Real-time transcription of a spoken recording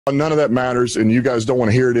None of that matters, and you guys don't want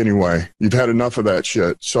to hear it anyway. You've had enough of that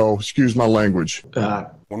shit, so excuse my language.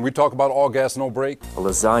 When we talk about all gas, no break. A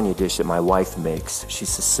lasagna dish that my wife makes. She's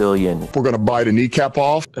Sicilian. We're going to bite a kneecap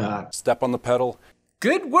off. Step on the pedal.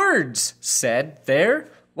 Good words said there.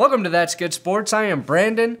 Welcome to That's Good Sports. I am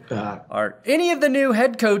Brandon. Are any of the new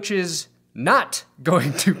head coaches not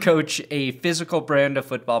going to coach a physical brand of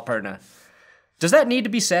football, Perna? Does that need to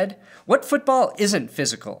be said? What football isn't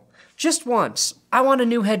physical? Just once, I want a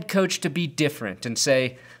new head coach to be different and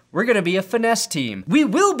say, we're going to be a finesse team. We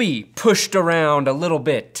will be pushed around a little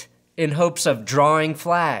bit in hopes of drawing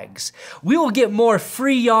flags. We will get more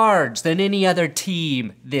free yards than any other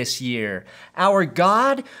team this year. Our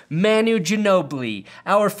God, Manu Ginobili.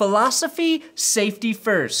 Our philosophy, safety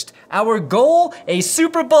first. Our goal, a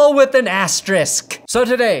Super Bowl with an asterisk. So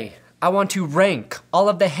today, I want to rank all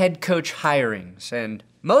of the head coach hirings. And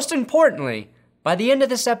most importantly, by the end of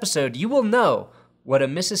this episode, you will know what a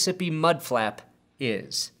Mississippi mudflap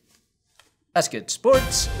is. That's Good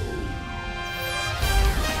Sports.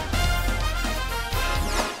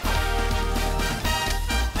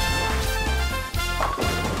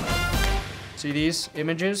 See these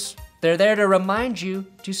images? They're there to remind you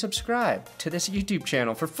to subscribe to this YouTube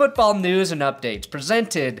channel for football news and updates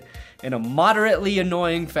presented in a moderately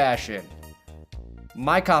annoying fashion.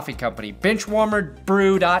 My coffee company,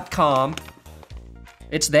 BenchwarmerBrew.com.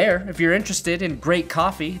 It's there if you're interested in great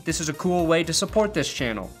coffee. This is a cool way to support this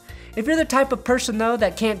channel. If you're the type of person though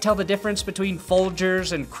that can't tell the difference between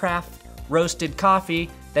Folgers and craft roasted coffee,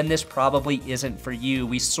 then this probably isn't for you.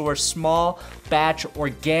 We source small batch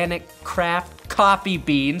organic craft coffee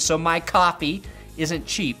beans, so my coffee isn't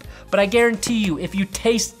cheap. But I guarantee you, if you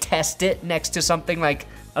taste test it next to something like,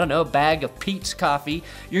 I don't know, a bag of Pete's coffee,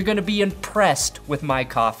 you're gonna be impressed with my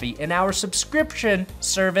coffee. And our subscription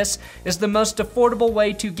service is the most affordable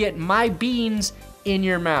way to get my beans in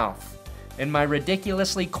your mouth. And my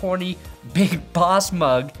ridiculously corny Big Boss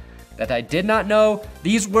mug that I did not know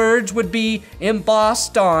these words would be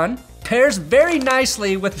embossed on pairs very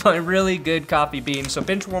nicely with my really good coffee beans. So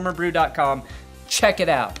BenchwarmerBrew.com, check it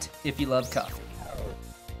out if you love coffee.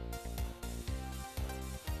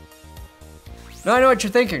 Now I know what you're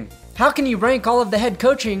thinking. How can you rank all of the head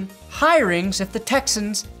coaching hirings if the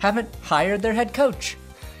Texans haven't hired their head coach?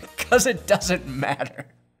 Because it doesn't matter.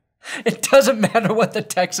 It doesn't matter what the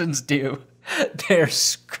Texans do. They're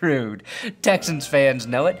screwed. Texans fans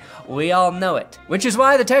know it. We all know it. Which is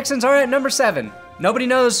why the Texans are at number 7. Nobody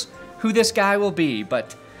knows who this guy will be,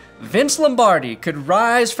 but Vince Lombardi could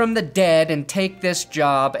rise from the dead and take this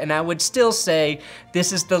job, and I would still say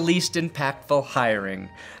this is the least impactful hiring.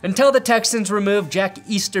 Until the Texans remove Jack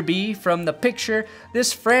Easterby from the picture,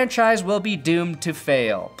 this franchise will be doomed to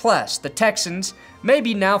fail. Plus, the Texans may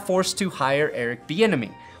be now forced to hire Eric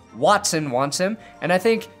Bieniemy. Watson wants him, and I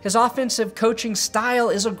think his offensive coaching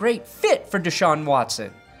style is a great fit for Deshaun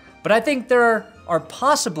Watson. But I think there are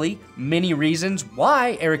possibly many reasons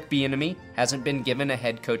why Eric Bieniemy hasn't been given a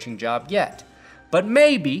head coaching job yet. But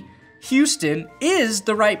maybe Houston is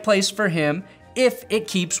the right place for him if it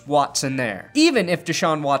keeps Watson there. Even if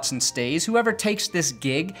Deshaun Watson stays, whoever takes this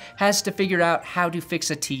gig has to figure out how to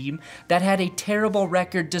fix a team that had a terrible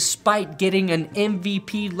record despite getting an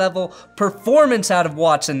MVP level performance out of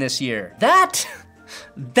Watson this year. That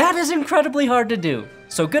is incredibly hard to do.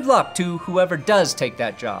 So good luck to whoever does take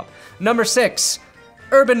that job. Number 6,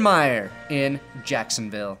 Urban Meyer in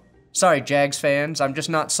Jacksonville. Sorry, Jags fans, I'm just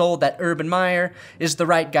not sold that Urban Meyer is the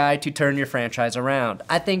right guy to turn your franchise around.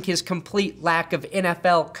 I think his complete lack of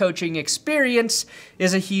NFL coaching experience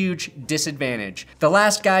is a huge disadvantage. The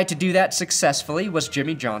last guy to do that successfully was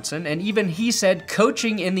Jimmy Johnson, and even he said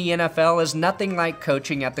coaching in the NFL is nothing like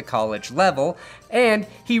coaching at the college level, and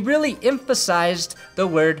he really emphasized the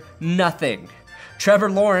word nothing.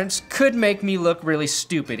 Trevor Lawrence could make me look really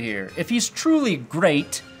stupid here. If he's truly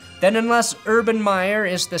great, then unless Urban Meyer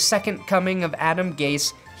is the second coming of Adam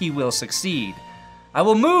Gase, he will succeed. I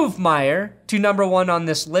will move Meyer to number 1 on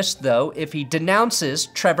this list though if he denounces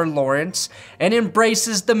Trevor Lawrence and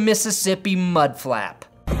embraces the Mississippi mudflap.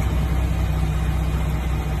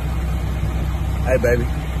 Hey baby,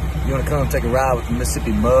 you wanna come take a ride with the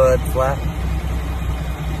Mississippi mudflap?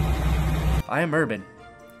 If I am Urban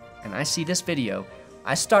and I see this video,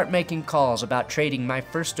 I start making calls about trading my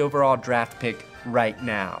first overall draft pick right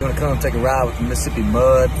now. You wanna come take a ride with the Mississippi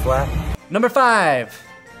mudflap? Number 5,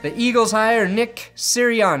 the Eagles hire Nick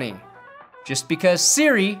Sirianni. Just because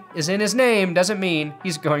Siri is in his name doesn't mean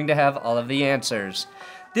he's going to have all of the answers.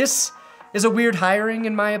 This is a weird hiring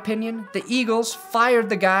in my opinion. The Eagles fired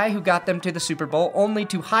the guy who got them to the Super Bowl only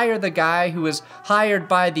to hire the guy who was hired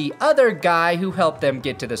by the other guy who helped them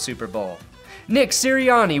get to the Super Bowl. Nick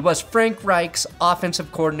Sirianni was Frank Reich's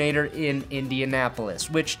offensive coordinator in Indianapolis,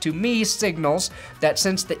 which to me signals that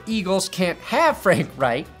since the Eagles can't have Frank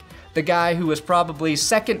Reich, the guy who was probably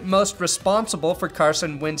second most responsible for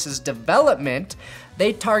Carson Wentz's development,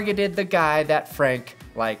 they targeted the guy that Frank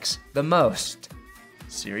likes the most,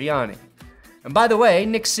 Sirianni. And by the way,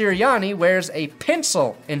 Nick Sirianni wears a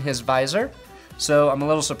pencil in his visor, so I'm a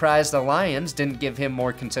little surprised the Lions didn't give him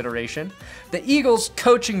more consideration. The Eagles'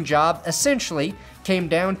 coaching job essentially came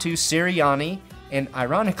down to Sirianni and,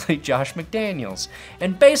 ironically, Josh McDaniels.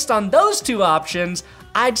 And based on those two options,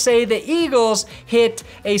 I'd say the Eagles hit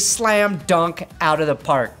a slam dunk out of the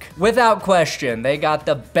park. Without question, they got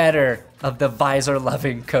the better of the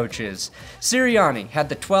visor-loving coaches. Sirianni had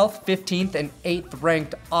the 12th, 15th, and 8th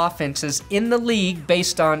ranked offenses in the league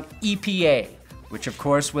based on EPA, which of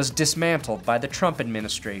course was dismantled by the Trump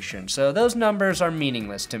administration, so those numbers are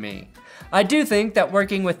meaningless to me. I do think that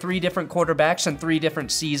working with 3 different quarterbacks and 3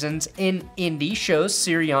 different seasons in Indy shows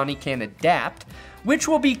Sirianni can adapt, which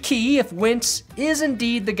will be key if Wentz is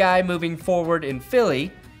indeed the guy moving forward in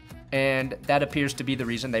Philly, and that appears to be the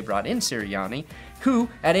reason they brought in Sirianni, who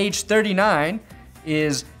at age 39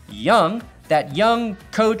 is young, that young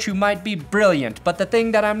coach who might be brilliant, but the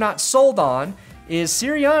thing that I'm not sold on is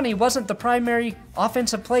Sirianni wasn't the primary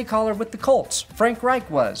offensive play caller with the Colts. Frank Reich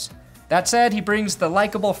was. That said, he brings the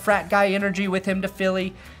likable frat guy energy with him to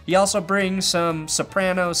Philly. He also brings some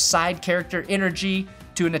Sopranos side character energy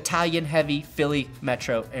to an Italian-heavy Philly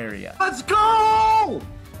metro area. Let's go!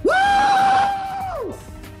 Woo!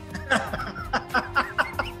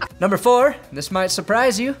 Number 4, this might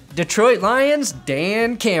surprise you, Detroit Lions,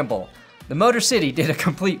 Dan Campbell. The Motor City did a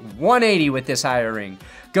complete 180 with this hiring,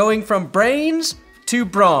 going from brains to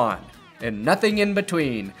brawn, and nothing in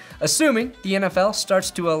between. Assuming the NFL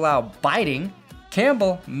starts to allow biting,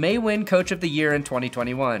 Campbell may win Coach of the Year in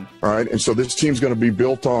 2021. All right, and so this team's going to be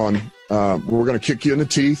built on, we're going to kick you in the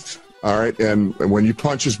teeth, all right, and when you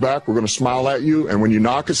punch us back, we're going to smile at you, and when you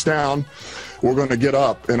knock us down, we're going to get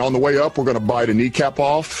up, and on the way up, we're going to bite a kneecap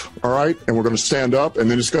off, all right, and we're going to stand up, and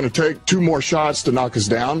then it's going to take 2 more shots to knock us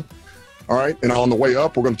down, all right, and on the way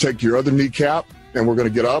up, we're going to take your other kneecap, and we're going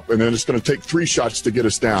to get up, and then it's going to take 3 shots to get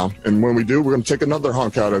us down, and when we do, we're going to take another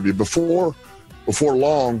hunk out of you. Before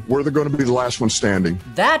long, we're going to be the last one standing.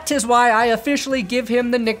 That is why I officially give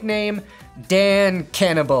him the nickname Dan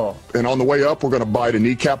Campbell. And on the way up, we're going to bite a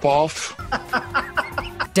kneecap off.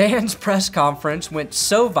 Dan's press conference went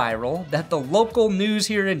so viral that the local news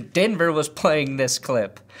here in Denver was playing this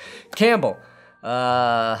clip. Campbell,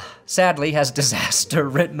 sadly has disaster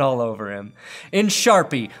written all over him. In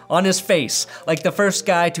Sharpie, on his face, like the first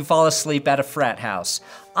guy to fall asleep at a frat house.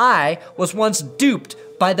 I was once duped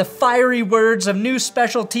by the fiery words of new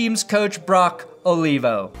special teams coach Brock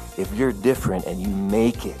Olivo. If you're different and you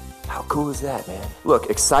make it, how cool is that, man? Look,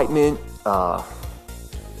 excitement,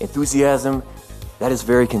 enthusiasm, that is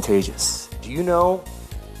very contagious. Do you know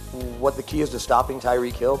what the key is to stopping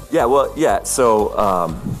Tyreek Hill? Yeah,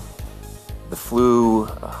 so the flu,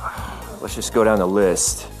 let's just go down the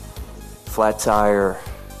list. Flat tire,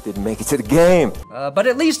 didn't make it to the game. But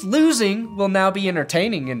at least losing will now be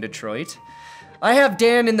entertaining in Detroit. I have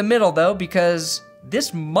Dan in the middle though, because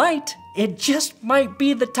it just might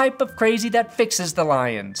be the type of crazy that fixes the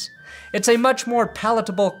Lions. It's a much more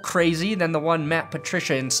palatable crazy than the one Matt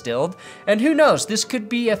Patricia instilled, and who knows, this could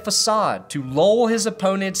be a facade to lull his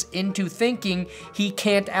opponents into thinking he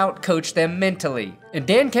can't outcoach them mentally. And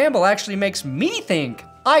Dan Campbell actually makes me think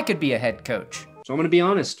I could be a head coach. So I'm gonna be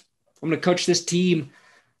honest, I'm gonna coach this team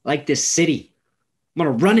like this city. I'm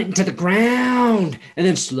gonna run it into the ground and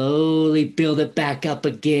then slowly build it back up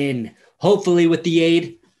again, hopefully with the aid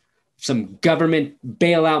of some government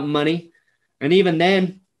bailout money, and even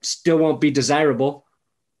then, still won't be desirable.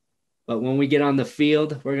 But when we get on the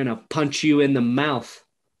field, we're going to punch you in the mouth.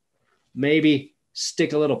 Maybe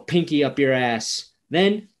stick a little pinky up your ass.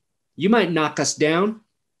 Then you might knock us down,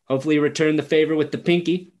 hopefully return the favor with the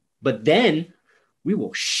pinky. But then we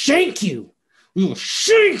will shank you. We will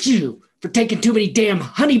shank you for taking too many damn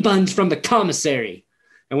honey buns from the commissary.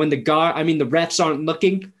 And when the refs aren't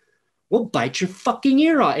looking, we'll bite your fucking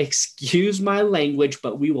ear off. Excuse my language,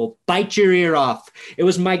 but we will bite your ear off. It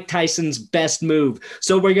was Mike Tyson's best move.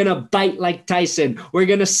 So we're going to bite like Tyson. We're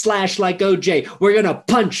going to slash like OJ. We're going to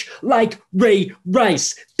punch like Ray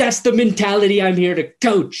Rice. That's the mentality I'm here to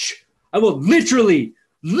coach. I will literally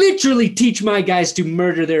teach my guys to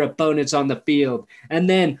murder their opponents on the field. And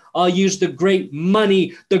then I'll use the great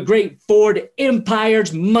money, the great Ford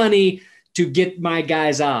Empire's money to get my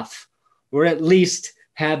guys off. Or at least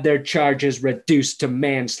have their charges reduced to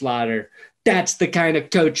manslaughter. That's the kind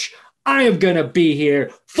of coach I am gonna be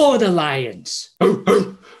here for the Lions.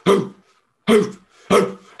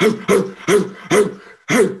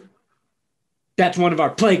 That's one of our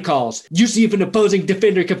play calls. You see if an opposing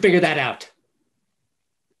defender can figure that out.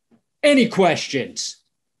 Any questions?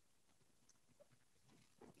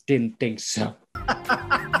 Didn't think so.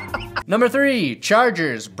 Number 3,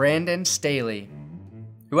 Chargers, Brandon Staley,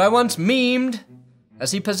 who I once memed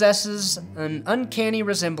as he possesses an uncanny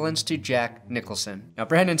resemblance to Jack Nicholson. Now,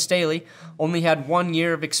 Brandon Staley only had 1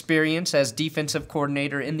 year of experience as defensive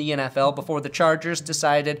coordinator in the NFL before the Chargers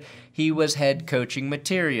decided he was head coaching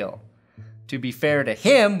material. To be fair to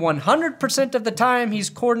him, 100% of the time he's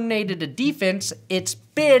coordinated a defense, it's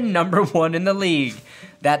been number 1 in the league.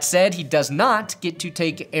 That said, he does not get to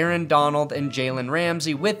take Aaron Donald and Jalen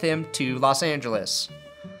Ramsey with him to Los Angeles.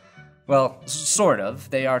 Well, sort of.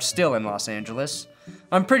 They are still in Los Angeles.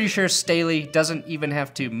 I'm pretty sure Staley doesn't even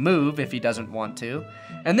have to move if he doesn't want to.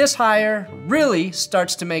 And this hire really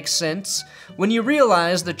starts to make sense when you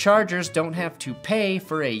realize the Chargers don't have to pay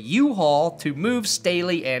for a U-Haul to move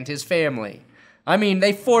Staley and his family. I mean,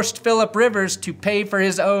 they forced Phillip Rivers to pay for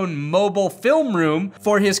his own mobile film room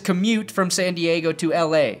for his commute from San Diego to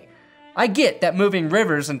LA. I get that moving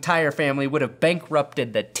Rivers' entire family would have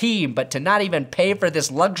bankrupted the team, but to not even pay for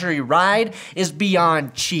this luxury ride is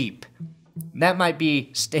beyond cheap. That might be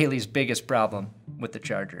Staley's biggest problem with the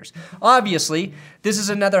Chargers. Obviously, this is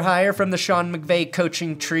another hire from the Sean McVay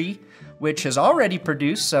coaching tree, which has already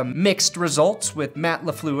produced some mixed results with Matt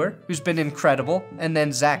LaFleur, who's been incredible, and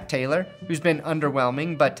then Zach Taylor, who's been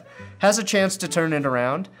underwhelming, but has a chance to turn it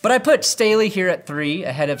around. But I put Staley here at 3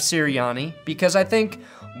 ahead of Sirianni because I think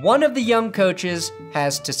one of the young coaches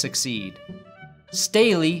has to succeed.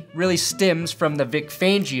 Staley really stems from the Vic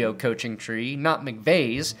Fangio coaching tree, not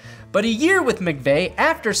McVay's, but a year with McVay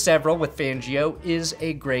after several with Fangio is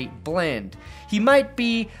a great blend. He might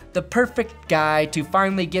be the perfect guy to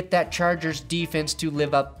finally get that Chargers defense to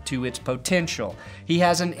live up to its potential. He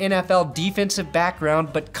has an NFL defensive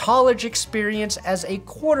background, but college experience as a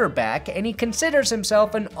quarterback, and he considers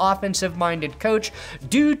himself an offensive-minded coach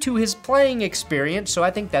due to his playing experience, so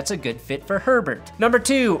I think that's a good fit for Herbert. Number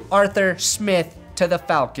 2, Arthur Smith to the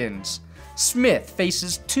Falcons. Smith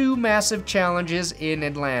faces 2 massive challenges in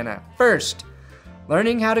Atlanta. First,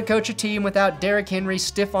 learning how to coach a team without Derrick Henry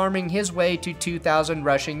stiff-arming his way to 2,000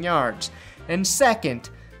 rushing yards. And second,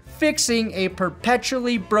 fixing a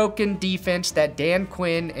perpetually broken defense that Dan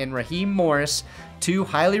Quinn and Raheem Morris, 2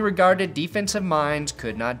 highly regarded defensive minds,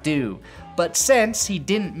 could not do. But since he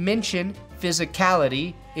didn't mention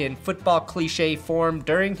physicality in football cliche form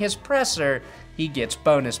during his presser, he gets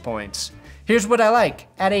bonus points. Here's what I like.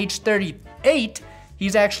 At age 38,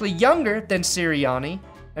 he's actually younger than Sirianni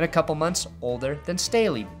and a couple months older than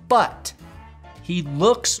Staley, but he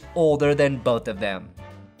looks older than both of them.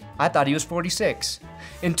 I thought he was 46.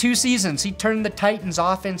 In 2 seasons, he turned the Titans'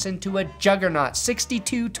 offense into a juggernaut.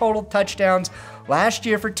 62 total touchdowns last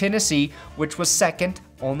year for Tennessee, which was second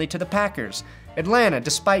only to the Packers. Atlanta,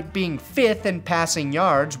 despite being 5th in passing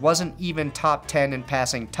yards, wasn't even top 10 in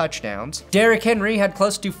passing touchdowns. Derrick Henry had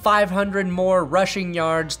close to 500 more rushing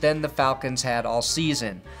yards than the Falcons had all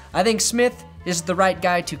season. I think Smith is the right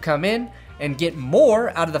guy to come in and get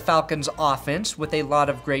more out of the Falcons' offense with a lot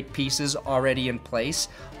of great pieces already in place,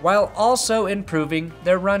 while also improving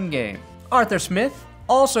their run game. Arthur Smith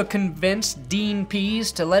also convinced Dean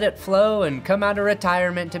Pease to let it flow and come out of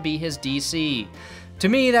retirement to be his DC. To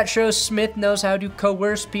me, that shows Smith knows how to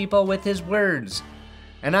coerce people with his words.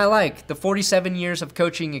 And I like the 47 years of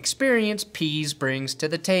coaching experience Pease brings to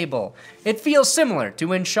the table. It feels similar to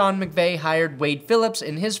when Sean McVay hired Wade Phillips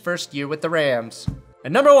in his first year with the Rams.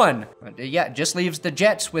 And number 1, just leaves the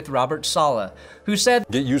Jets with Robert Saleh, who said,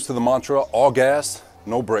 "Get used to the mantra, all gas,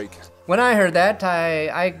 no brake." When I heard that,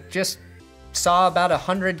 I just saw about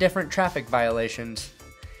 100 different traffic violations.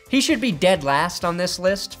 He should be dead last on this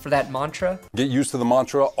list for that mantra. Get used to the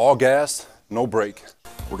mantra, all gas, no brake.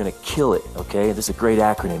 We're gonna kill it, okay? This is a great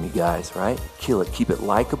acronym, you guys, right? Kill it, keep it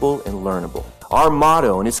likable and learnable. Our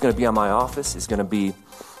motto, and it's gonna be on my office, is gonna be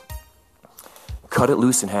cut it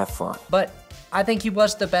loose and have fun. But I think he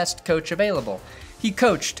was the best coach available. He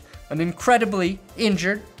coached an incredibly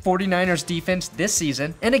injured 49ers defense this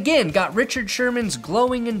season, and again got Richard Sherman's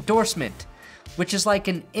glowing endorsement, which is like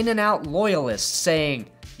an In-N-Out loyalist saying,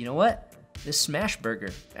 you know what? This smash burger,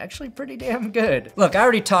 actually pretty damn good. Look, I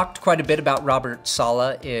already talked quite a bit about Robert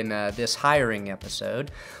Saleh in this hiring episode,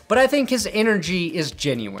 but I think his energy is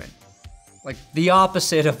genuine. Like the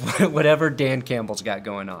opposite of whatever Dan Campbell's got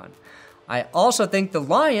going on. I also think the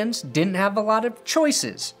Lions didn't have a lot of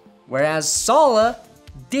choices, whereas Saleh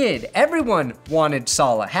did. Everyone wanted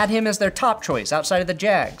Saleh, had him as their top choice outside of the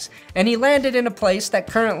Jags, and he landed in a place that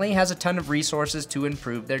currently has a ton of resources to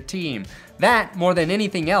improve their team. That, more than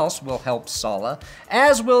anything else, will help Saleh,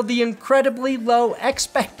 as will the incredibly low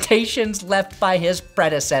expectations left by his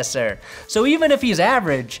predecessor. So even if he's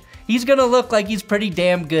average, he's gonna look like he's pretty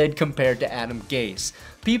damn good compared to Adam Gase.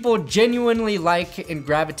 People genuinely like and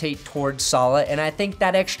gravitate towards Saleh, and I think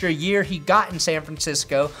that extra year he got in San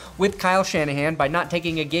Francisco with Kyle Shanahan by not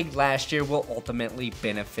taking a gig last year will ultimately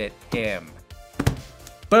benefit him.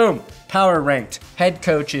 Boom, power ranked head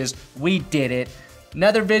coaches, we did it.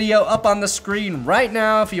 Another video up on the screen right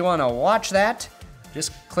now if you wanna watch that.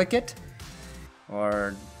 Just click it,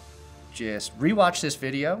 or just rewatch this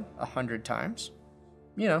video 100 times.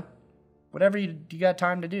 You know, whatever you got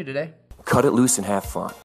time to do today. Cut it loose and have fun.